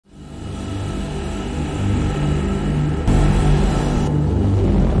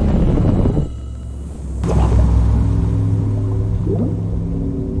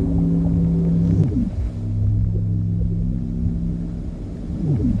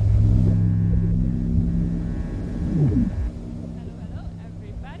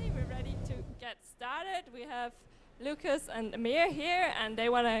Lucas and Amir here, and they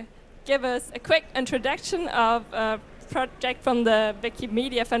want to give us a quick introduction of a project from the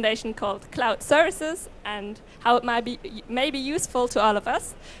Wikimedia Foundation called Cloud Services and how it may be useful to all of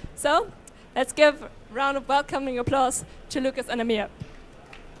us. So let's give a round of welcoming applause to Lucas and Amir.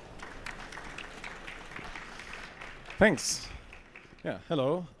 Thanks. Yeah,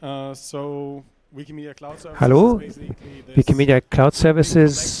 hello. Wikimedia Cloud Services. Hallo, Wikimedia Cloud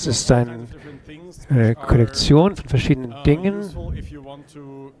Services ist eine Kollektion von verschiedenen Dingen,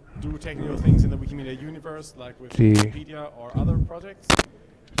 die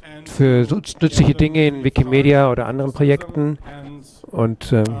für nützliche Dinge in Wikimedia oder anderen Projekten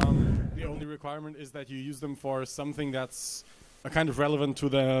und kind of relevant to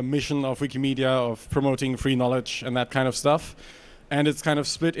the mission of Wikimedia of promoting free knowledge and that kind of stuff. And it's kind of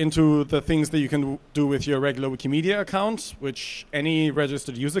split into the things that you can do with your regular Wikimedia account, which any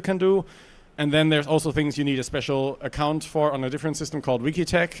registered user can do. And then there's also things you need a special account for on a different system called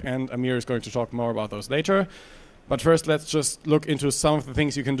Wikitech, and Amir is going to talk more about those later. But first, let's just look into some of the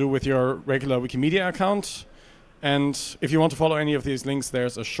things you can do with your regular Wikimedia account. And if you want to follow any of these links,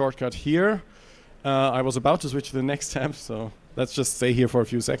 there's a shortcut here. I was about to switch to the next tab, so let's just stay here for a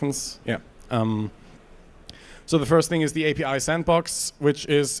few seconds. Yeah. So the first thing is the API sandbox, which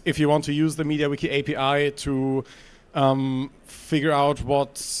is if you want to use the MediaWiki API to figure out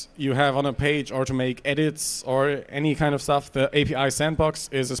what you have on a page or to make edits or any kind of stuff, the API sandbox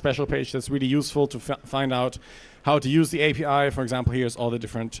is a special page that's really useful to find out how to use the API. For example, here's all the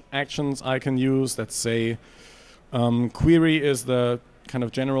different actions I can use. Let's say query is the kind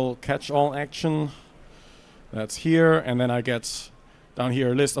of general catch-all action. That's here, and then I get down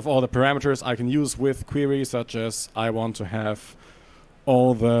here a list of all the parameters I can use with query, such as I want to have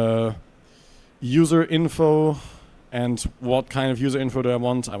all the user info, and what kind of user info do I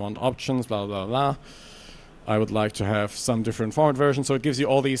want? I want options, blah, blah, blah. I would like to have some different format versions, so it gives you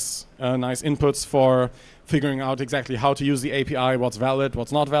all these nice inputs for figuring out exactly how to use the API, what's valid,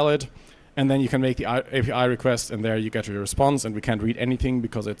 what's not valid, and then you can make the API request, and there you get your response, and we can't read anything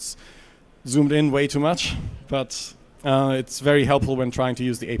because it's zoomed in way too much, but it's very helpful when trying to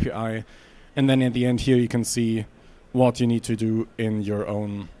use the API. And then at the end here you can see what you need to do in your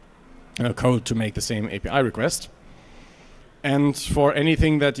own code to make the same API request. And for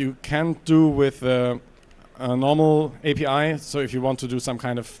anything that you can't do with a normal API, so if you want to do some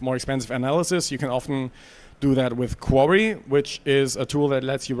kind of more expensive analysis, you can often do that with Query, which is a tool that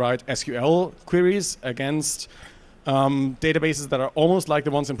lets you write SQL queries against databases that are almost like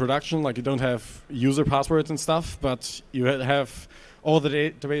the ones in production, like you don't have user passwords and stuff, but you have all the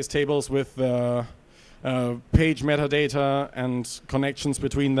database tables with the page metadata and connections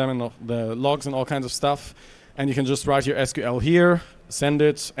between them and the logs and all kinds of stuff. And you can just write your SQL here, send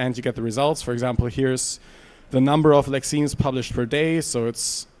it, and you get the results. For example, here's the number of lexemes published per day, so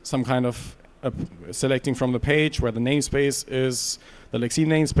it's some kind of selecting from the page where the namespace is the lexeme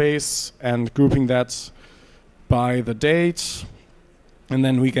namespace and grouping that by the date, and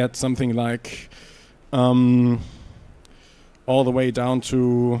then we get something like all the way down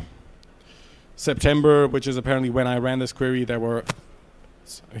to September, which is apparently when I ran this query. There were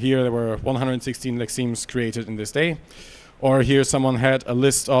 116 lexemes created in this day. Or here someone had a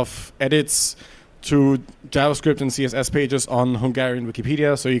list of edits to JavaScript and CSS pages on Hungarian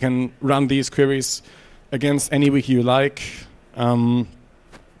Wikipedia, so you can run these queries against any wiki you like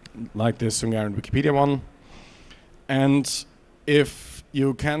this Hungarian Wikipedia one. And if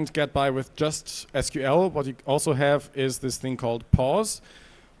you can't get by with just SQL, what you also have is this thing called Pause,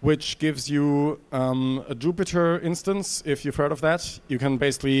 which gives you a Jupyter instance, if you've heard of that. You can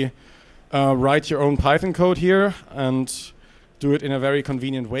basically write your own Python code here and do it in a very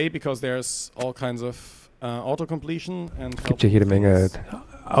convenient way, because there's all kinds of auto-completion. Es gibt ja jede Menge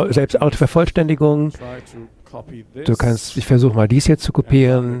Selbstautovervollständigung. Ich versuche mal dies hier zu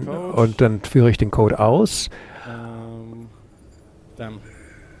kopieren und dann führe ich den Code aus.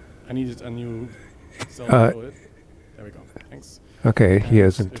 I needed a new there we go. Thanks. Okay,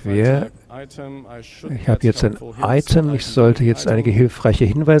 hier sind wir. Ich habe jetzt ein Item. Ich sollte jetzt einige hilfreiche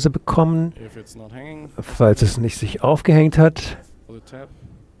Hinweise bekommen, falls es nicht sich aufgehängt hat.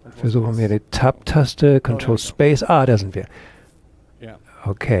 Versuchen wir die Tab-Taste, Control Space. Ah, da sind wir.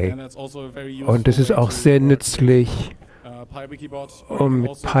 Okay. Und es ist auch sehr nützlich, um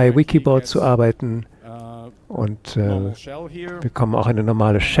mit PyWikiBoard zu arbeiten. Und wir bekommen auch eine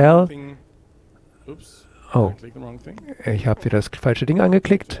normale Shell. Oh, ich habe wieder das falsche Ding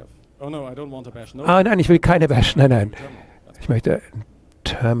angeklickt. Ah, nein, ich will keine Bash. Nein, nein. Ich möchte ein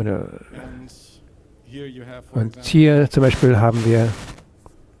Terminal. Und hier zum Beispiel haben wir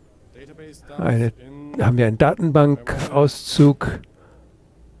eine haben wir einen Datenbankauszug.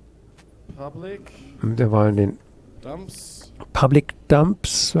 Wir wollen den Public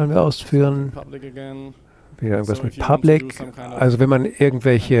Dumps wollen wir ausführen. Wieder irgendwas mit Public. Also wenn man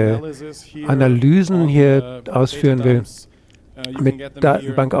irgendwelche Analysen hier ausführen will, mit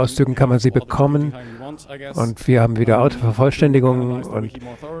Datenbankauszügen kann man sie bekommen. Und wir haben wieder Autovervollständigungen, und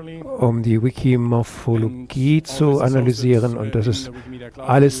um die Wikimorphologie zu analysieren. Und das ist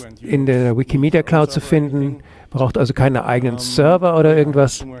alles in der Wikimedia Cloud zu finden. Braucht also keine eigenen Server oder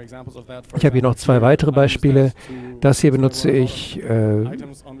irgendwas. Ich habe hier noch 2 weitere Beispiele. Das hier benutze ich, um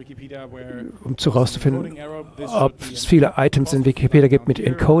herauszufinden, ob es viele Items in Wikipedia gibt mit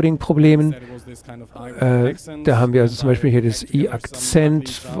Encoding-Problemen. Da haben wir also zum Beispiel hier das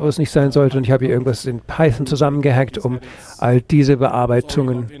I-Akzent, wo es nicht sein sollte. Und ich habe hier irgendwas in Python zusammengehackt, um all diese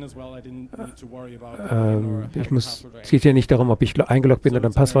Bearbeitungen. Es geht hier nicht darum, ob ich eingeloggt bin oder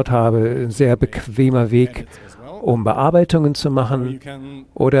ein Passwort habe. Ein sehr bequemer Weg, um Bearbeitungen zu machen.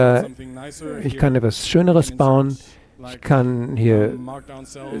 Oder ich kann etwas Schöneres bauen. Ich kann hier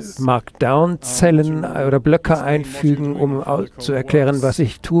Markdown-Zellen oder Blöcke einfügen, um zu erklären, was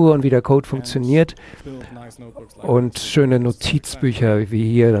ich tue und wie der Code funktioniert. Und schöne Notizbücher wie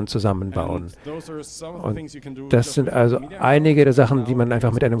hier dann zusammenbauen. Und das sind also einige der Sachen, die man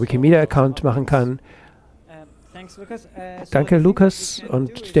einfach mit einem Wikimedia-Account machen kann. Danke, Lukas.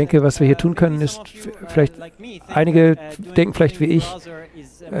 Und ich denke, was wir hier tun können, ist vielleicht, einige denken vielleicht wie ich,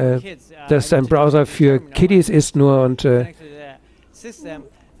 dass ein Browser für Kiddies ist nur, und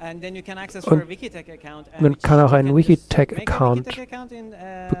man kann auch einen Wikitech-Account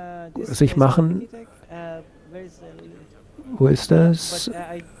sich machen. Wo ist das?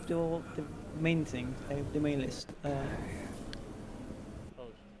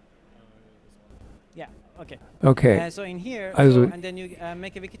 Okay, also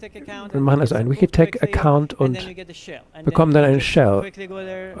wir machen also einen Wikitech-Account und bekommen dann eine Shell.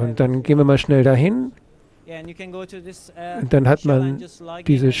 Und dann gehen wir mal schnell dahin. Und dann hat man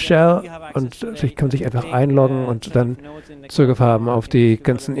diese Shell und kann man sich einfach einloggen und dann Zugriff haben auf die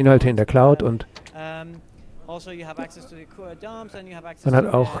ganzen Inhalte in der Cloud. Und man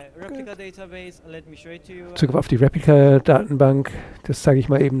hat auch Zugriff auf die Replika-Datenbank. Das zeige ich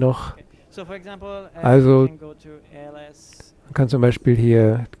mal eben noch. Also man kann zum Beispiel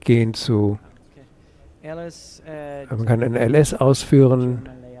hier gehen zu, man kann ein LS ausführen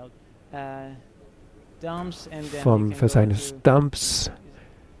vom Verzeichnis Dumps,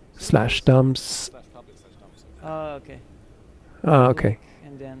 /Dumps. Okay.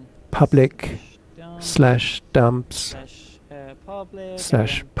 Public, /Dumps,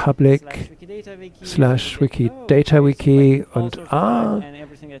 /Public, /WikiDataWiki, und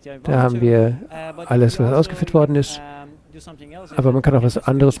da haben wir alles, was ausgeführt worden ist. Aber man kann auch was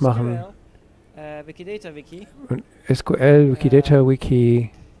anderes machen. Und SQL, WikiDataWiki.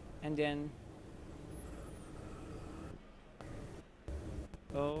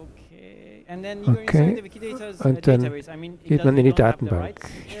 Okay, und dann geht man in die Datenbank.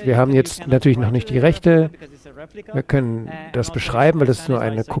 Wir haben jetzt natürlich noch nicht die Rechte. Wir können das beschreiben, weil das nur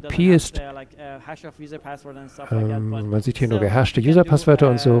eine Kopie ist. Man sieht hier nur gehashte User-Passwörter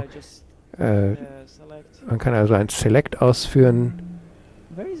und so. Man kann also ein Select ausführen.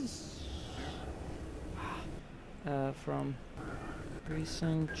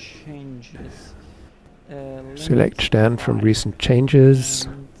 Select Stern from recent changes.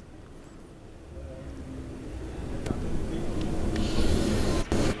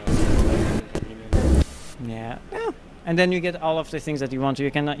 And then you get all of the things that you want to.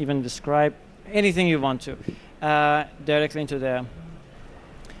 You cannot even describe anything you want to directly into the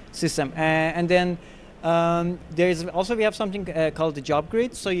system. And then there's also, we have something called the job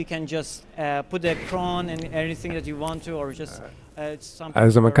grid. So you can just put the cron and anything that you want to, or just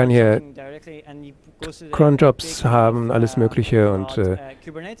also man kann hier Cron-Jobs haben, alles Mögliche, und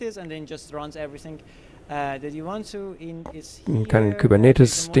man kann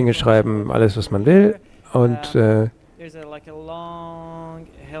Kubernetes-Dinge schreiben, alles was man will, und there's like a long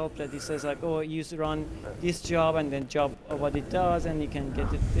help that it says like, oh, you run this job and then job what it does, and you can get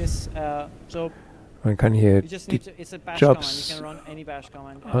this. So man kann hier die Jobs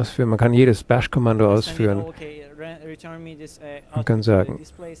ausführen. Man kann jedes Bash-Kommando ausführen. Man kann sagen,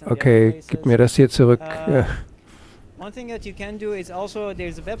 okay, gib mir das hier zurück. One thing that you can do is also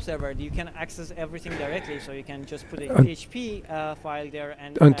there's a web server. You can access everything directly, so you can just put a PHP file there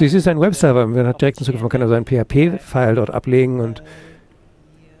und dies ist ein Webserver. Man hat direkten Zugriff. Man kann also ein PHP-File dort ablegen, und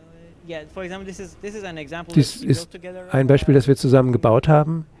dies ist ein Beispiel, das wir zusammen gebaut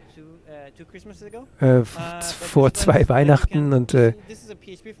haben. vor 2 Weihnachten und das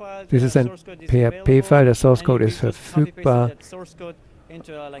ist ein PHP-File, der Source Code ist verfügbar.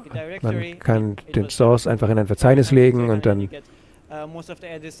 Man kann den Source einfach in ein Verzeichnis legen und dann das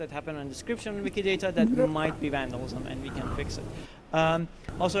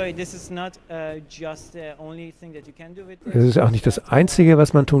ist auch nicht das Einzige,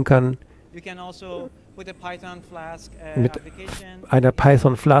 was man tun kann. Mit einer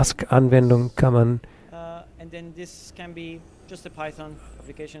Python Flask-Anwendung kann man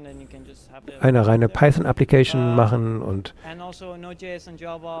eine reine Python-Application machen und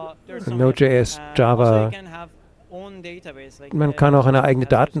Node.js, Java. Man kann auch eine eigene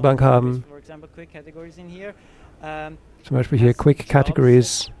Datenbank haben. Zum Beispiel hier Quick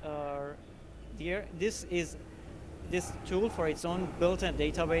Categories. This tool for its own built-in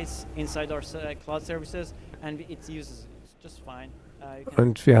database inside our cloud services, and it uses it just fine.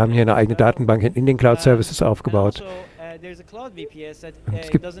 Und wir haben hier eine eigene Datenbank in den Cloud Services aufgebaut.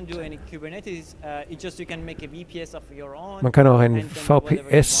 Man kann auch ein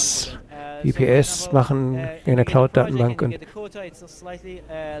VPS machen in der Cloud-Datenbank.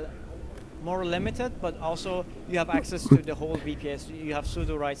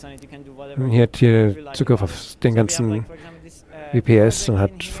 Und hier hat hier Zugriff auf den ganzen VPS und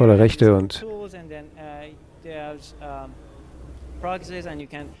hat volle Rechte und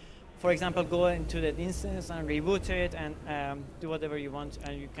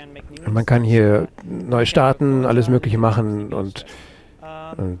man kann hier neu starten, alles Mögliche machen und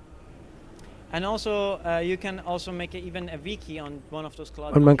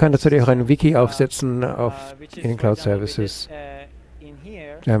man kann tatsächlich auch ein Wiki aufsetzen in den Cloud Services.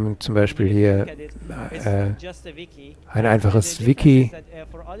 Wir haben zum Beispiel hier ein einfaches Wiki.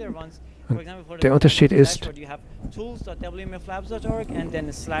 Und der Unterschied ist,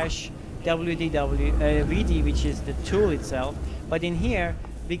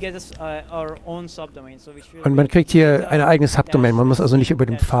 und man kriegt hier eine eigene Subdomain. Man muss also nicht über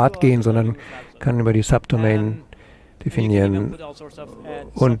den Pfad gehen, sondern kann über die Subdomain definieren.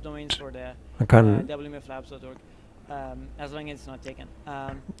 Und man kann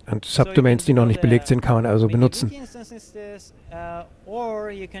und Subdomains, die noch nicht belegt sind, kann man also benutzen.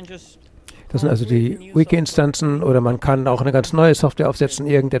 Das sind also die Wiki-Instanzen, oder man kann auch eine ganz neue Software aufsetzen,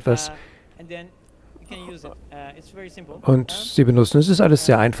 irgendetwas. Und sie benutzen. Es ist alles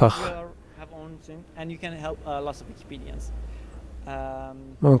sehr einfach.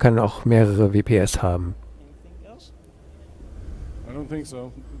 Man kann auch mehrere WPS haben.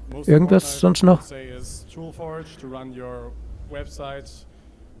 Irgendwas sonst noch?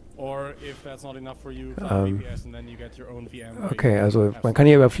 Okay, also man kann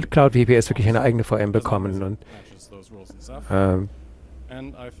hier über Cloud VPS wirklich eine eigene VM bekommen.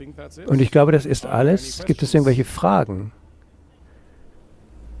 Und ich glaube, das ist alles. Gibt es irgendwelche Fragen?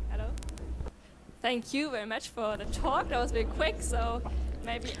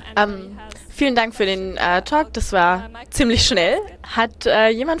 Vielen Dank für den Talk, das war ziemlich schnell. Hat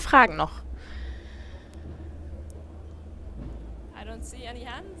jemand Fragen noch?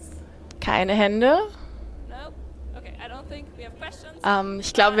 Keine Hände?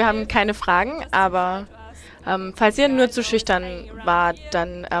 Ich glaube, wir haben keine Fragen, aber falls ihr nur zu schüchtern wart,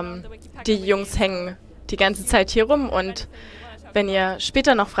 dann die Jungs hängen die ganze Zeit hier rum, und wenn ihr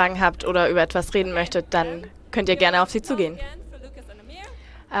später noch Fragen habt oder über etwas reden möchtet, dann könnt ihr gerne auf sie zugehen.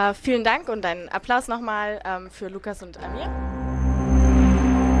 Vielen Dank und einen Applaus nochmal für Lukas und Amir.